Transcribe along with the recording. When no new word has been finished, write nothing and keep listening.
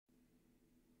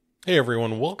Hey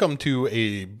everyone, welcome to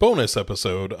a bonus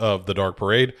episode of The Dark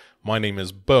Parade. My name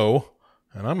is Bo,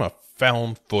 and I'm a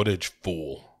found footage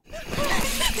fool.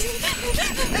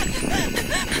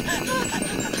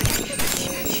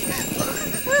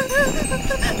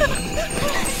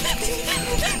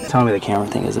 Tell me the camera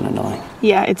thing isn't annoying.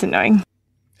 Yeah, it's annoying.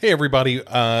 Hey everybody,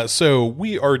 so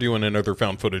we are doing another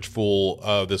found footage fool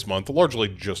this month, largely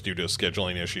just due to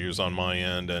scheduling issues on my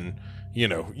end and, you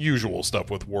know, usual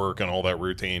stuff with work and all that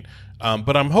routine.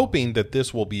 But I'm hoping that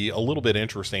this will be a little bit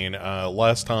interesting.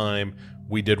 Last time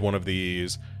we did one of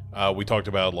these, we talked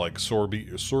about like Sergei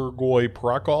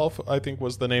Prakov, I think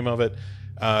was the name of it.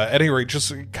 At any rate,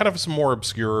 just kind of some more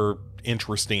obscure,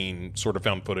 interesting sort of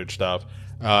found footage stuff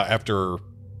after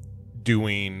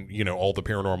doing, you know, all the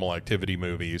Paranormal Activity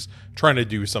movies, trying to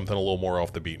do something a little more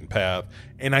off the beaten path.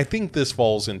 And I think this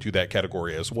falls into that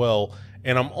category as well.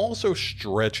 And I'm also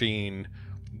stretching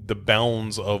the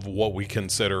bounds of what we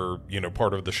consider, you know,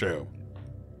 part of the show.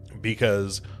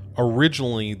 Because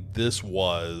originally this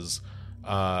was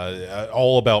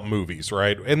all about movies,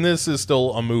 right? And this is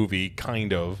still a movie,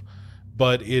 kind of.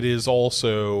 But it is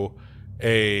also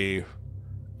a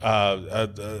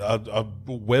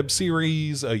web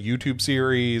series, a YouTube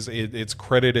series. It's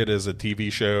credited as a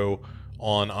TV show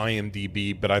on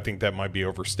IMDb, but I think that might be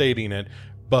overstating it.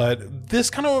 But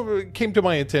this kind of came to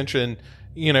my attention,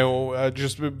 you know,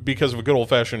 just because of a good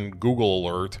old-fashioned Google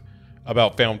alert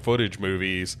about found footage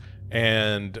movies,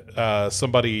 and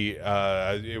somebody,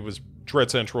 it was Dread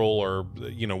Central or,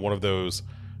 you know, one of those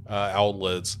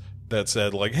outlets that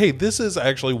said, like, hey, this is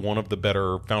actually one of the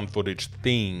better found footage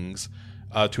things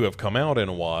to have come out in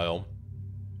a while,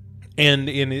 and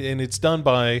it's done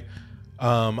by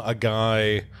a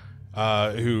guy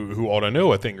who ought to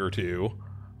know a thing or two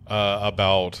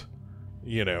about,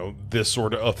 you know, this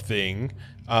sort of thing.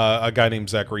 A guy named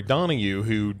Zachary Donohue,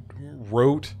 who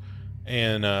wrote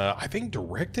and I think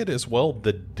directed as well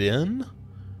The Den,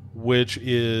 which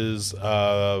is you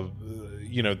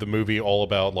know, the movie all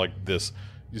about like this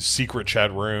secret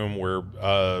chat room where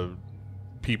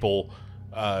people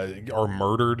are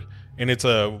murdered, and it's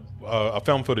a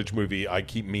found footage movie I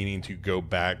keep meaning to go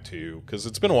back to because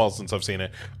it's been a while since I've seen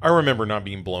it. I remember not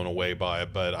being blown away by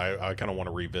it, but I kind of want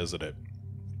to revisit it.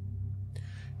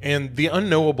 And The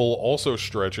Unknowable also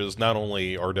stretches not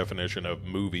only our definition of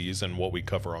movies and what we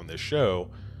cover on this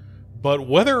show, but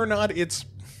whether or not it's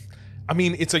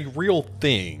a real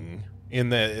thing in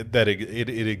that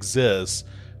it exists.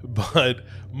 But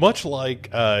much like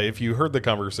if you heard the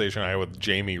conversation I had with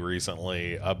Jamie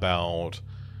recently about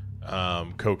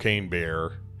Cocaine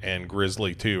Bear and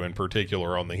Grizzly 2 in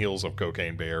particular, on the heels of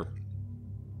Cocaine Bear,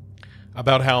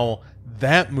 about how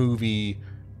that movie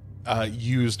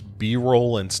used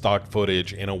B-roll and stock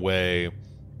footage in a way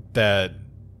that,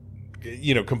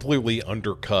 you know, completely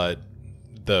undercut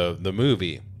the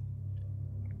movie.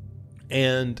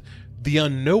 And The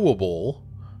Unknowable,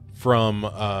 from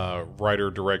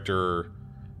writer-director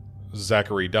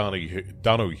Zachary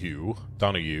Donohue,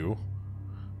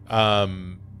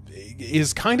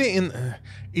 is kind of in...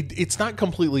 It's not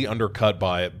completely undercut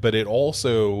by it, but it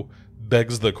also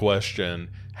begs the question,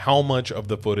 how much of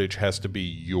the footage has to be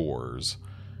yours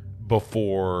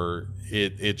before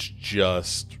it's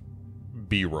just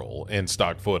B-roll and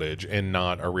stock footage and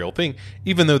not a real thing,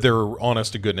 even though there are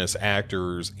honest-to-goodness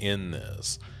actors in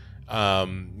this.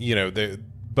 You know,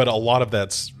 but a lot of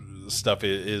that stuff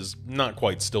is not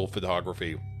quite still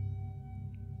photography.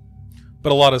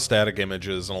 But a lot of static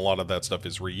images and a lot of that stuff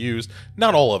is reused.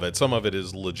 Not all of it. Some of it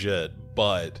is legit.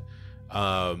 But,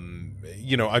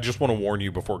 you know, I just want to warn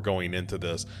you before going into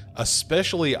this.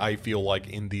 Especially, I feel like,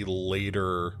 in the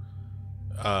later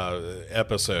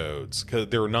episodes. Because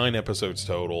there are 9 episodes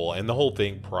total. And the whole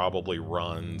thing probably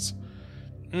runs,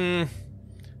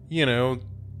 you know,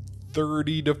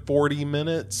 30 to 40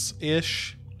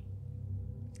 minutes-ish.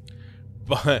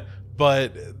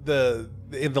 But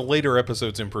in the later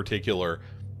episodes in particular,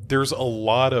 there's a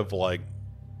lot of, like,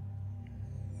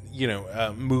 you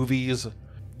know, movies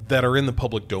that are in the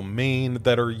public domain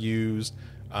that are used,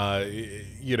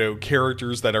 you know,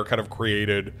 characters that are kind of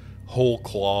created whole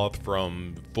cloth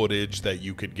from footage that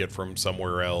you could get from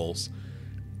somewhere else.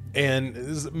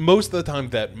 And most of the time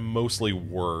that mostly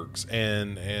works,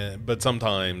 but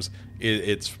sometimes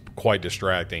it's quite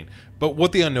distracting. But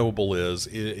what The Unknowable is,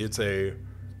 it's a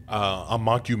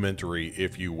mockumentary,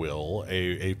 if you will,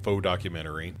 a faux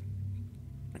documentary,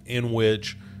 in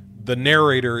which the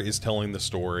narrator is telling the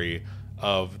story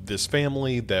of this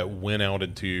family that went out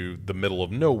into the middle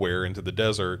of nowhere, into the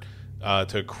desert,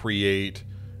 to create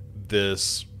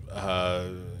this,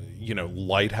 you know,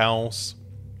 lighthouse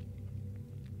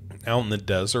out in the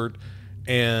desert.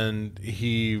 and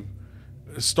he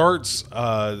starts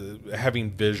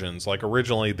having visions. Like,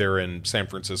 originally they're in San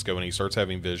Francisco, and he starts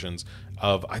having visions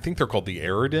of, I think they're called the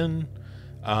Eridan,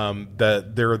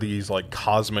 that there are these like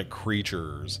cosmic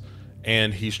creatures,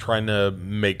 and he's trying to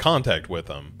make contact with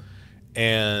them.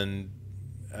 And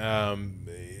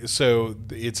so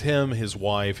it's him, his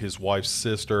wife's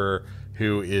sister,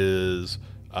 who has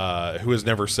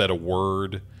never said a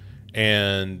word,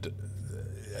 and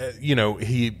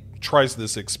he tries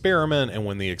this experiment, and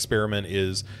when the experiment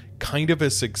is kind of a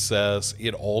success,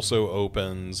 it also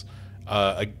opens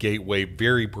a gateway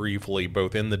very briefly,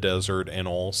 both in the desert and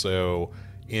also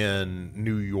in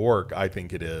New York, I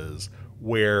think it is,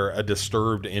 where a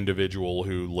disturbed individual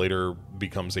who later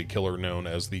becomes a killer known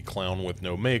as the Clown with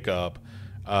No Makeup,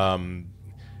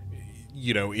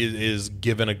 is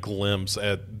given a glimpse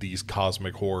at these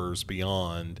cosmic horrors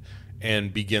beyond,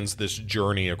 and begins this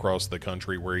journey across the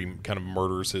country where he kind of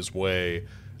murders his way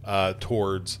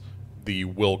towards the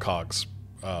Wilcox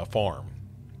farm.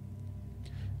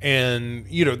 And,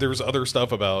 there's other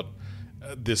stuff about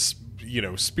this,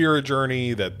 spirit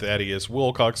journey that Thaddeus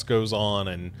Wilcox goes on,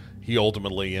 and he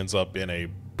ultimately ends up in a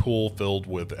pool filled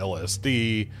with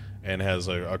LSD and has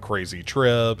a crazy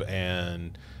trip,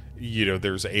 and,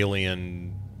 there's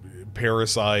alien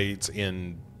parasites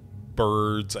in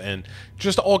birds and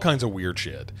just all kinds of weird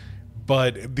shit.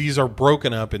 But these are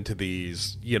broken up into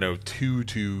these 2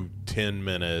 to 10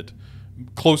 minute,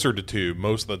 closer to 2,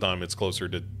 most of the time it's closer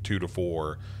to 2 to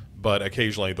 4, but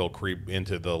occasionally they'll creep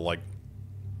into the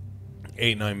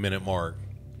 8-9 minute mark,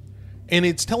 and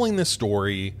it's telling this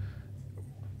story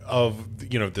of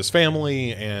this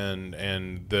family and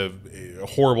the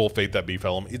horrible fate that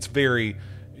befell them. It's very,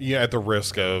 at the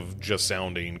risk of just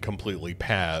sounding completely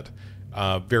pat,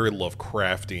 very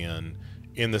Lovecraftian,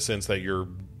 in the sense that you're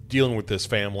dealing with this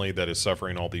family that is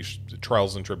suffering all these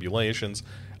trials and tribulations.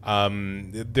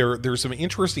 There's some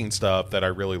interesting stuff that I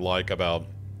really like about,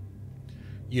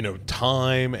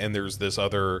 time, and there's this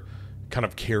other kind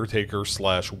of caretaker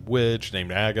 / witch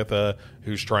named Agatha,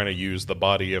 who's trying to use the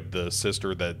body of the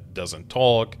sister that doesn't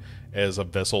talk as a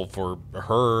vessel for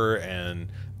her, and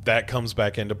that comes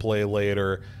back into play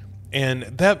later. And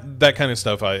that kind of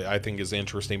stuff I think is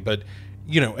interesting. But,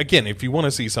 again, if you want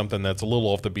to see something that's a little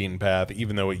off the beaten path,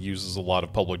 even though it uses a lot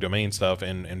of public domain stuff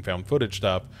and found footage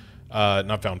stuff,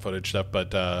 not found footage stuff,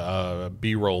 but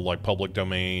B-roll, like public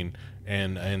domain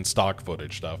and stock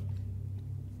footage stuff,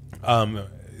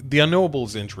 The Unknowable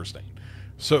is interesting.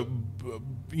 So,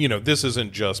 this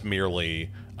isn't just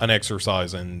merely an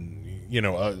exercise in,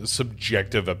 a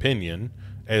subjective opinion,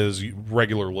 as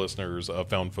regular listeners of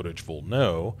Found Footage will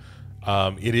know.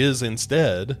 It is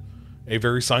instead a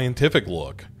very scientific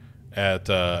look at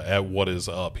what is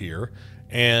up here.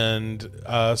 And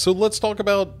so let's talk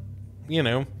about,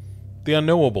 The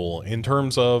Unknowable in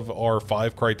terms of our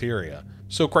 5 criteria.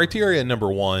 So criteria number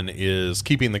 1 is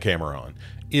keeping the camera on.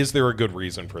 Is there a good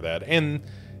reason for that? And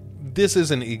this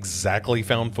isn't exactly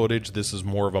found footage. This is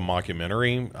more of a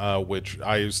mockumentary, which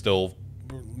I still,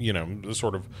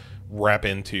 sort of wrap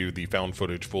into the found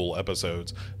footage full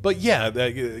episodes. But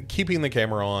yeah, keeping the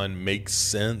camera on makes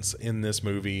sense in this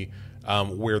movie,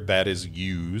 where that is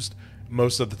used.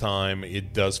 Most of the time,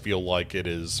 it does feel like it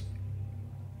is,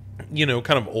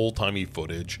 kind of old-timey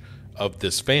footage of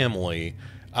this family.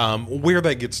 Where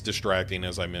that gets distracting,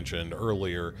 as I mentioned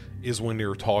earlier, is when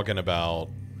you're talking about,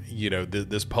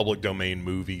 this public domain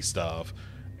movie stuff.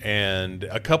 And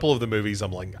a couple of the movies,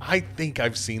 I'm like, I think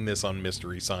I've seen this on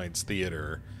Mystery Science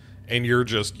Theater. And you're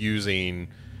just using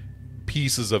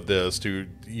pieces of this to,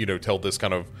 tell this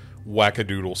kind of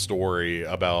wackadoodle story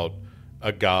about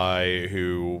a guy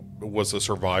who was a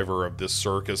survivor of this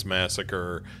circus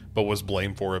massacre, but was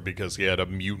blamed for it because he had a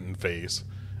mutant face.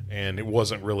 And it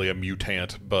wasn't really a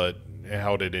mutant, but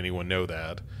how did anyone know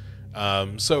that?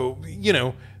 So,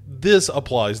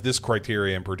 this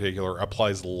criteria in particular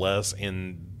applies less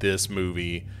in this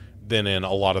movie than in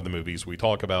a lot of the movies we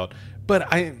talk about.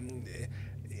 But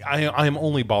I'm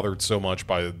only bothered so much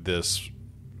by this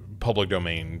public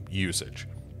domain usage,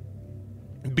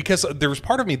 because there's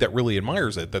part of me that really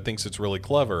admires it, that thinks it's really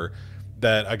clever,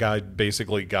 that a guy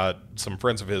basically got some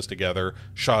friends of his together,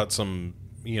 shot some,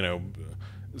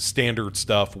 standard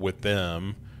stuff with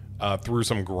them, threw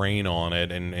some grain on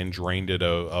it and drained it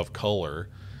of color,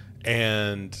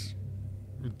 and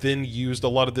then used a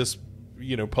lot of this,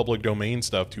 public domain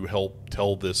stuff to help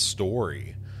tell this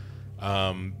story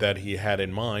that he had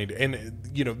in mind. And,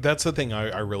 that's the thing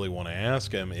I really want to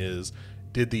ask him is,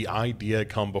 did the idea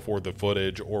come before the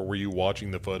footage, or were you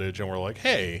watching the footage and were like,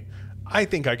 hey, I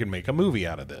think I can make a movie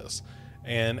out of this?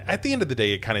 And at the end of the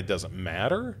day, it kind of doesn't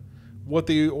matter what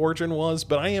the origin was,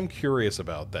 but I am curious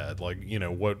about that. Like, you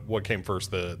know, what came first,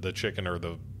 the chicken or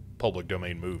the public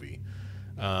domain movie?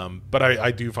 But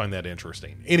I do find that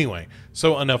interesting. Anyway,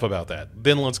 so enough about that.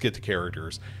 Then let's get to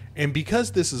characters. And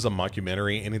because this is a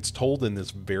mockumentary and it's told in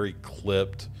this very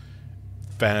clipped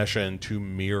fashion to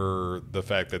mirror the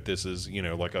fact that this is, you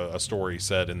know, like a story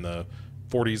set in the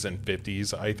 40s and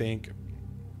 50s, I think.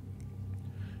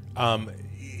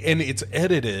 And it's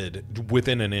edited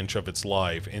within an inch of its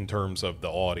life in terms of the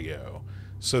audio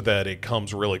so that it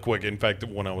comes really quick. In fact,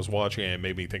 when I was watching it, it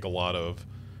made me think a lot of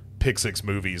Pixix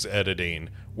movies editing,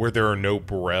 where there are no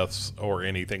breaths or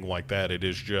anything like that. It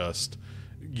is just,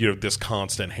 you know, this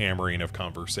constant hammering of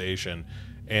conversation,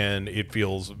 and it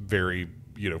feels very,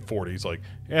 you know, 40s. Like,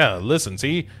 yeah, listen,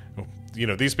 see, you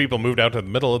know, these people moved out to the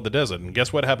middle of the desert, and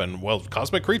guess what happened? Well,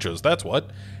 cosmic creatures, that's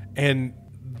what. And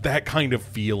that kind of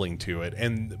feeling to it,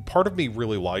 and part of me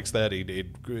really likes that.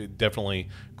 It definitely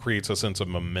creates a sense of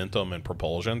momentum and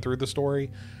propulsion through the story,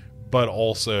 but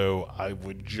also I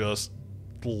would just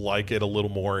like it a little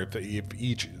more if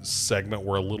each segment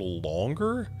were a little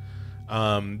longer.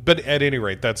 But at any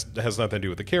rate, that has nothing to do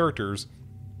with the characters,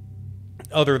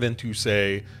 other than to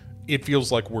say it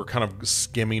feels like we're kind of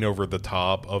skimming over the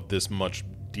top of this much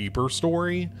deeper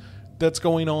story that's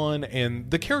going on. And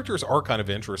the characters are kind of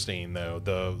interesting, though.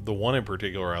 The one in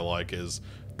particular I like is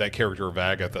that character of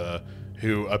Agatha,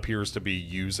 who appears to be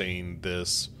using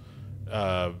this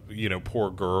you know, poor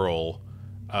girl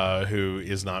who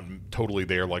is not totally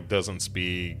there, like doesn't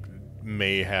speak,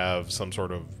 may have some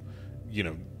sort of, you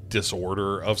know,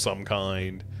 disorder of some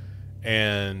kind.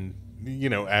 And, you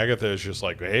know, Agatha is just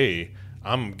like, hey,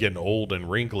 I'm getting old and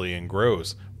wrinkly and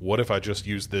gross. What if I just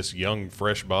use this young,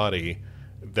 fresh body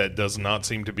that does not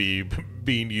seem to be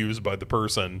being used by the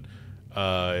person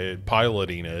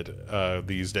piloting it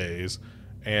these days?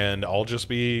 And I'll just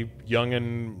be young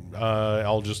and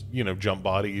I'll just, you know, jump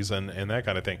bodies and that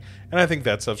kind of thing. And I think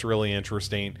that stuff's really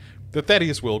interesting. The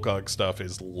Thaddeus Wilcox stuff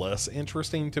is less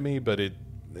interesting to me, but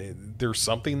there's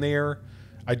something there.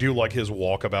 I do like his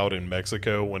walkabout in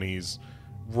Mexico when he's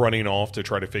running off to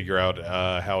try to figure out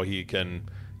how he can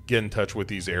get in touch with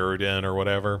these Aerodin or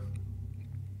whatever.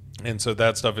 And so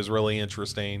that stuff is really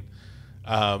interesting.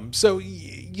 So,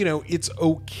 you know, it's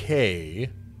okay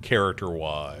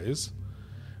character-wise.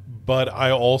 But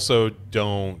I also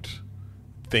don't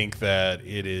think that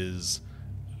it is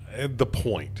the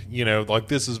point. You know, like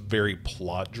this is very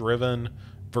plot-driven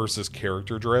versus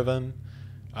character-driven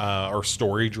or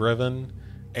story-driven.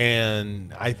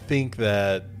 And I think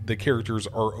that the characters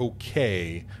are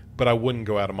okay, but I wouldn't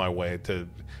go out of my way to...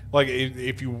 Like,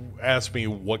 if you ask me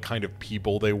what kind of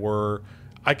people they were,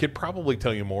 I could probably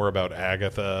tell you more about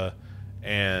Agatha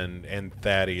and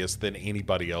Thaddeus than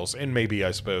anybody else. And maybe,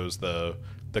 I suppose, the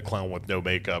clown with no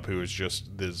makeup, who is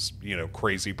just this, you know,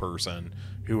 crazy person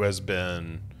who has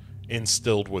been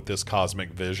instilled with this cosmic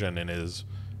vision and is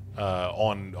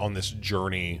on this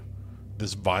journey,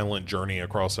 this violent journey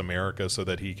across America, so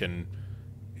that he can,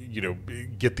 you know,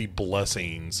 get the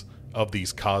blessings of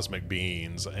these cosmic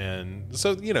beings. And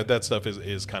so, you know, that stuff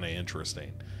is kind of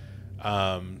interesting.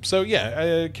 So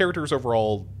yeah, characters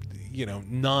overall, you know,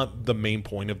 not the main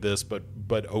point of this, but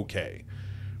okay.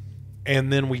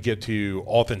 And then we get to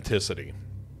authenticity.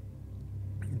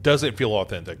 Does it feel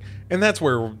authentic? And that's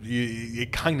where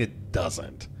it kind of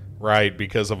doesn't, right?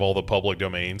 Because of all the public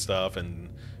domain stuff and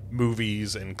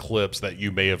movies and clips that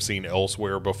you may have seen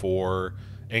elsewhere before,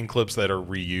 and clips that are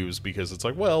reused because it's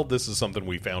like, well, this is something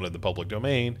we found in the public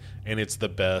domain, and it's the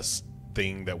best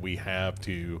thing that we have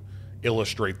to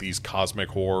illustrate these cosmic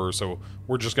horrors, so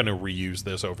we're just going to reuse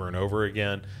this over and over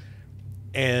again.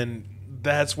 And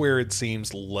that's where it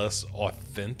seems less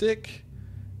authentic.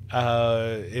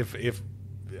 If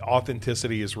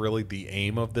authenticity is really the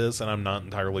aim of this, and I'm not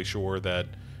entirely sure that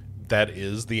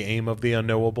is the aim of the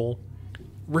Unknowable.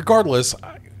 Regardless,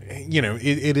 you know,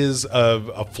 it is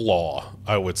a flaw,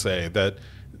 I would say, that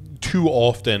too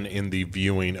often in the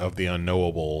viewing of the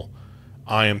Unknowable,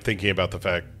 I am thinking about the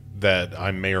fact that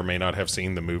I may or may not have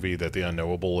seen the movie that the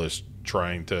Unknowable is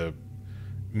trying to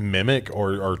mimic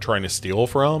or trying to steal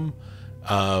from.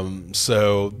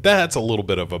 So that's a little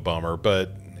bit of a bummer,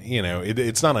 but you know,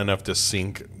 it's not enough to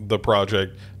sink the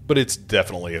project, but it's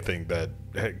definitely a thing that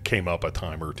came up a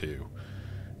time or two.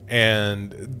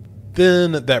 And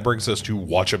then that brings us to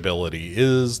watchability.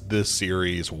 Is this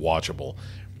series watchable?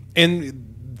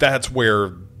 And that's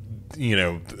where, you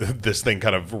know, this thing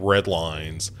kind of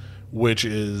redlines, which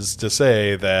is to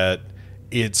say that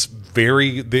it's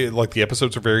like the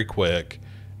episodes are very quick.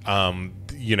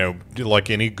 You know, like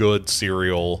any good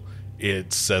serial,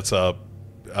 it sets up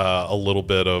a little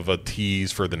bit of a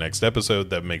tease for the next episode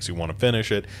that makes you want to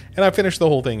finish it. And I finished the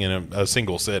whole thing in a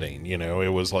single sitting. You know, it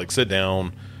was like sit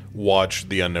down, watch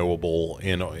The Unknowable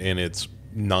in its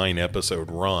 9-episode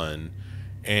run,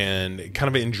 and kind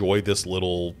of enjoy this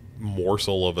little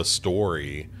morsel of a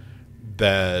story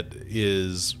that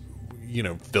is, you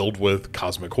know, filled with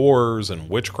cosmic horrors and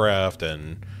witchcraft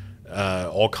and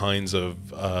all kinds of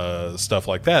stuff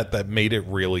like that made it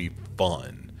really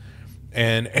fun.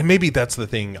 And maybe that's the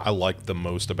thing I liked the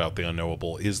most about The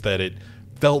Unknowable, is that it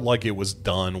felt like it was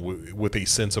done with a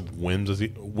sense of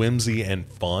whimsy and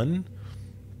fun.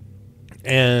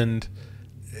 And,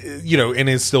 you know, and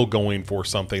is still going for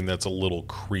something that's a little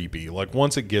creepy. Like,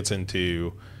 once it gets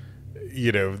into,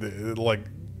 you know, like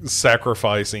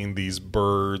sacrificing these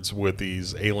birds with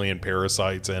these alien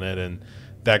parasites in it and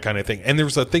that kind of thing. And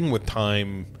there's a thing with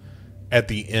time at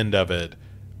the end of it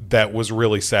that was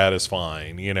really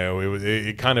satisfying. You know,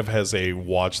 it kind of has a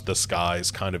watch the skies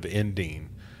kind of ending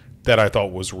that I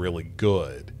thought was really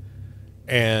good.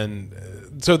 And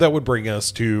so that would bring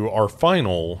us to our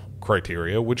final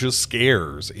criteria, which is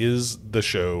scares. Is the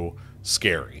show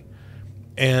scary?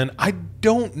 And I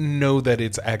don't know that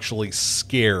it's actually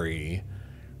scary.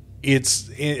 It's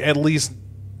at least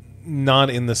not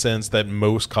in the sense that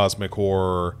most cosmic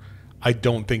horror, I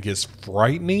don't think, is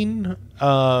frightening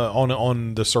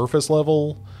on the surface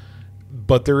level.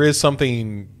 But there is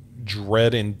something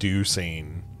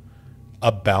dread-inducing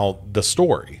about the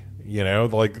story. You know,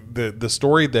 like the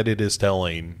story that it is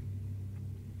telling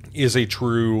is a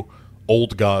true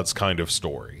old gods kind of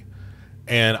story.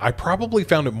 And I probably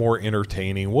found it more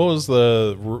entertaining. What was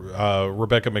the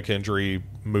Rebecca McKendry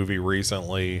movie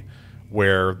recently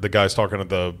where the guy's talking to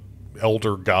the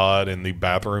elder god in the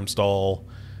bathroom stall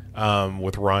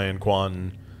with Ryan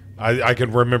Kwan? I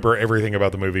can remember everything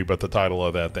about the movie but the title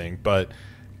of that thing. But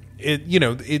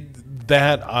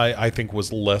that I think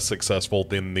was less successful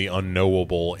than The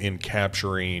Unknowable in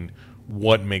capturing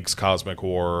what makes cosmic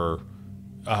horror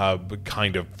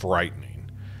kind of frightening.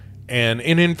 And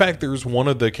in fact, there's one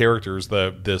of the characters,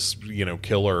 this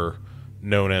killer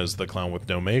known as the Clown with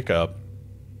No Makeup.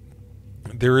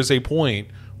 There is a point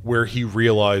where he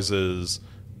realizes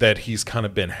that he's kind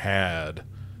of been had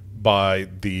by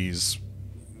these,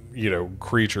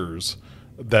 creatures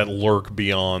that lurk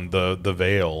beyond the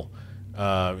veil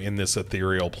in this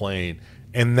ethereal plane.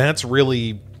 And that's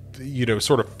really,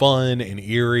 sort of fun and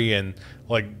eerie. And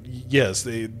like, yes,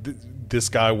 this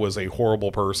guy was a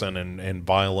horrible person and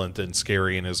violent and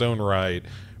scary in his own right,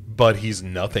 but he's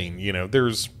nothing.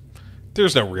 There's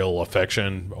no real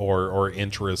affection or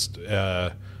interest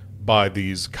by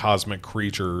these cosmic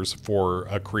creatures for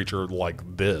a creature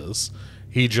like this.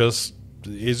 He just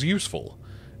is useful.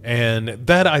 And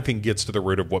that, I think, gets to the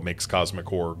root of what makes cosmic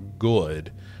horror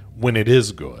good when it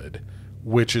is good,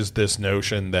 which is this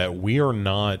notion that we are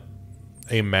not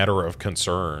a matter of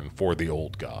concern for the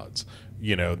old gods.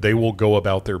 They will go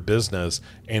about their business,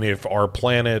 and if our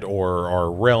planet or our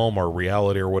realm or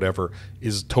reality or whatever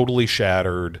is totally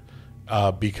shattered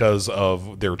because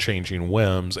of their changing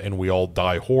whims and we all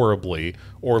die horribly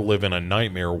or live in a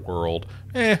nightmare world,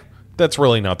 that's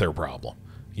really not their problem.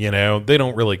 They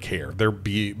don't really care. They're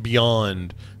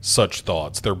beyond such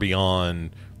thoughts. They're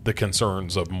beyond the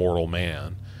concerns of mortal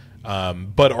man,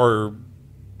 but are,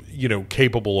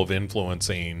 capable of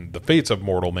influencing the fates of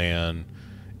mortal man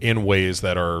in ways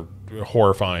that are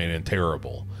horrifying and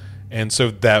terrible. And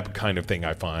so that kind of thing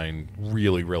I find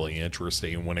really, really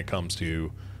interesting when it comes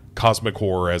to cosmic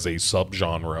horror as a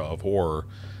subgenre of horror.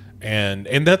 And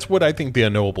that's what I think The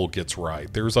Unknowable gets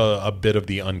right. There's a bit of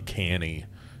the uncanny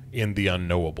in The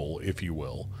Unknowable, if you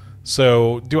will.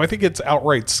 So do I think it's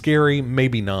outright scary?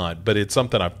 Maybe not, but it's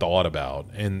something I've thought about,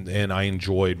 and I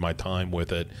enjoyed my time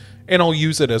with it. And I'll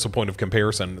use it as a point of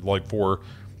comparison, like for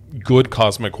good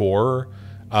cosmic horror.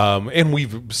 And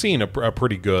we've seen a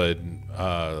pretty good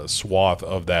swath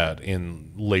of that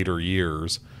in later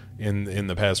years, in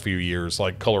the past few years.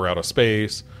 Like Color Out of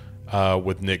Space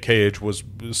with Nick Cage was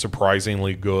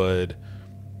surprisingly good.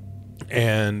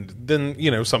 And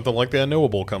then, something like The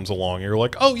Unknowable comes along, and you're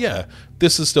like, oh yeah,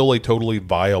 this is still a totally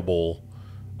viable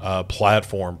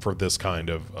platform for this kind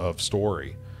of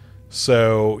story.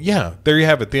 So yeah, there you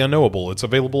have it, The Unknowable. It's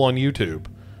available on YouTube.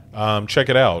 Check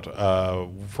it out,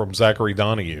 from Zachary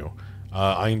Donohue.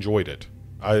 I enjoyed it.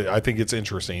 I think it's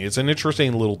interesting. It's an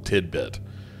interesting little tidbit.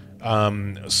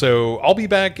 So I'll be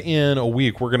back in a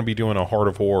week. We're going to be doing a Heart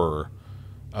of Horror,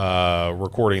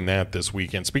 recording that this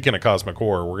weekend. Speaking of cosmic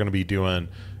horror, we're going to be doing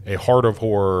a Heart of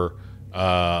Horror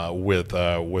with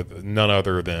none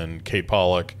other than Kate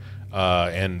Pollock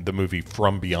and the movie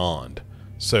From Beyond.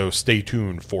 So stay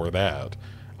tuned for that.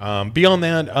 Beyond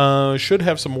that, should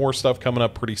have some more stuff coming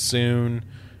up pretty soon.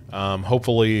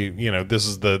 Hopefully, this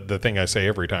is the thing I say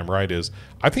every time, right? Is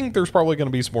I think there's probably going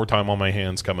to be some more time on my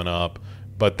hands coming up,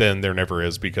 but then there never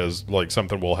is, because like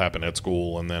something will happen at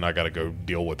school and then I got to go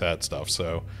deal with that stuff.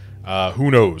 So,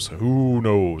 who knows? Who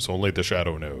knows? Only the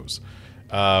shadow knows.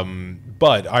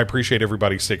 But I appreciate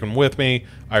everybody sticking with me.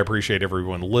 I appreciate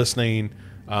everyone listening.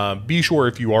 Be sure,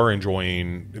 if you are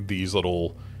enjoying these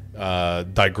little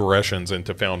digressions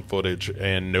into found footage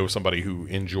and know somebody who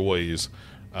enjoys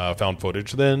found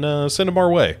footage, then send them our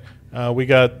way. We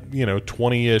got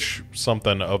 20-ish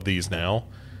something of these now,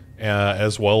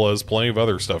 as well as plenty of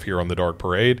other stuff here on the Dark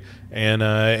Parade. And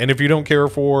if you don't care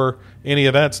for any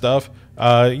of that stuff,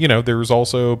 there's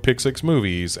also Pick 6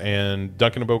 movies and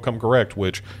Duncan and Bo Come Correct,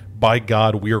 which, by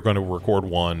God, we are going to record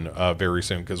one very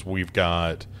soon, because we've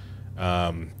got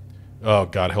oh,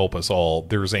 God help us all,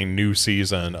 there's a new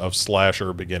season of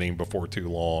Slasher beginning before too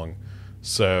long.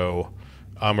 So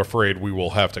I'm afraid we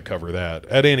will have to cover that.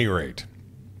 At any rate,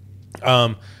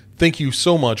 thank you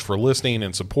so much for listening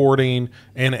and supporting.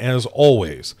 And as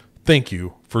always, thank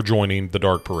you for joining the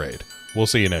Dark Parade. We'll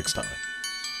see you next time.